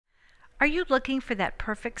Are you looking for that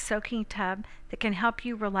perfect soaking tub that can help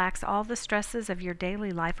you relax all the stresses of your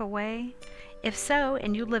daily life away? If so,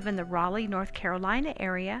 and you live in the Raleigh, North Carolina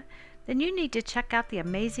area, then you need to check out the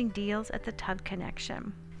amazing deals at the Tub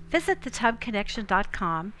Connection. Visit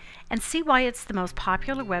thetubconnection.com and see why it's the most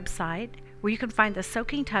popular website where you can find the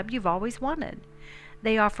soaking tub you've always wanted.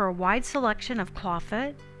 They offer a wide selection of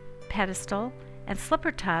clawfoot, pedestal, and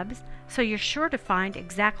slipper tubs, so you're sure to find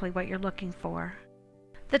exactly what you're looking for.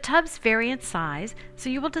 The tubs vary in size, so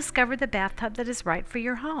you will discover the bathtub that is right for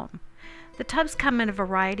your home. The tubs come in a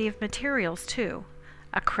variety of materials too: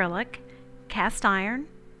 acrylic, cast iron,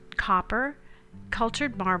 copper,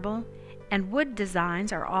 cultured marble, and wood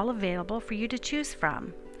designs are all available for you to choose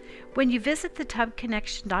from. When you visit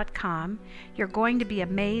thetubconnection.com, you're going to be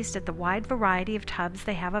amazed at the wide variety of tubs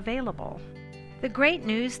they have available. The great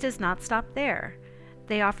news does not stop there.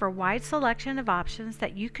 They offer a wide selection of options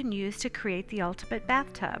that you can use to create the ultimate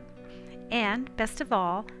bathtub. And, best of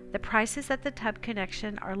all, the prices at the Tub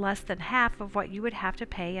Connection are less than half of what you would have to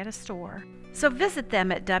pay at a store. So visit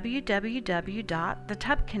them at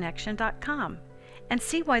www.thetubconnection.com and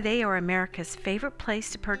see why they are America's favorite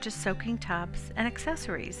place to purchase soaking tubs and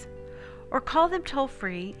accessories. Or call them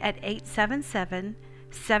toll-free at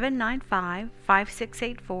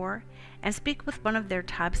 877-795-5684 and speak with one of their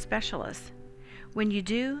tub specialists. When you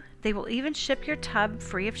do, they will even ship your tub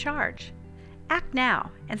free of charge. Act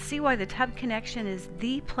now and see why the Tub Connection is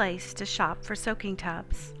the place to shop for soaking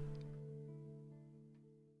tubs.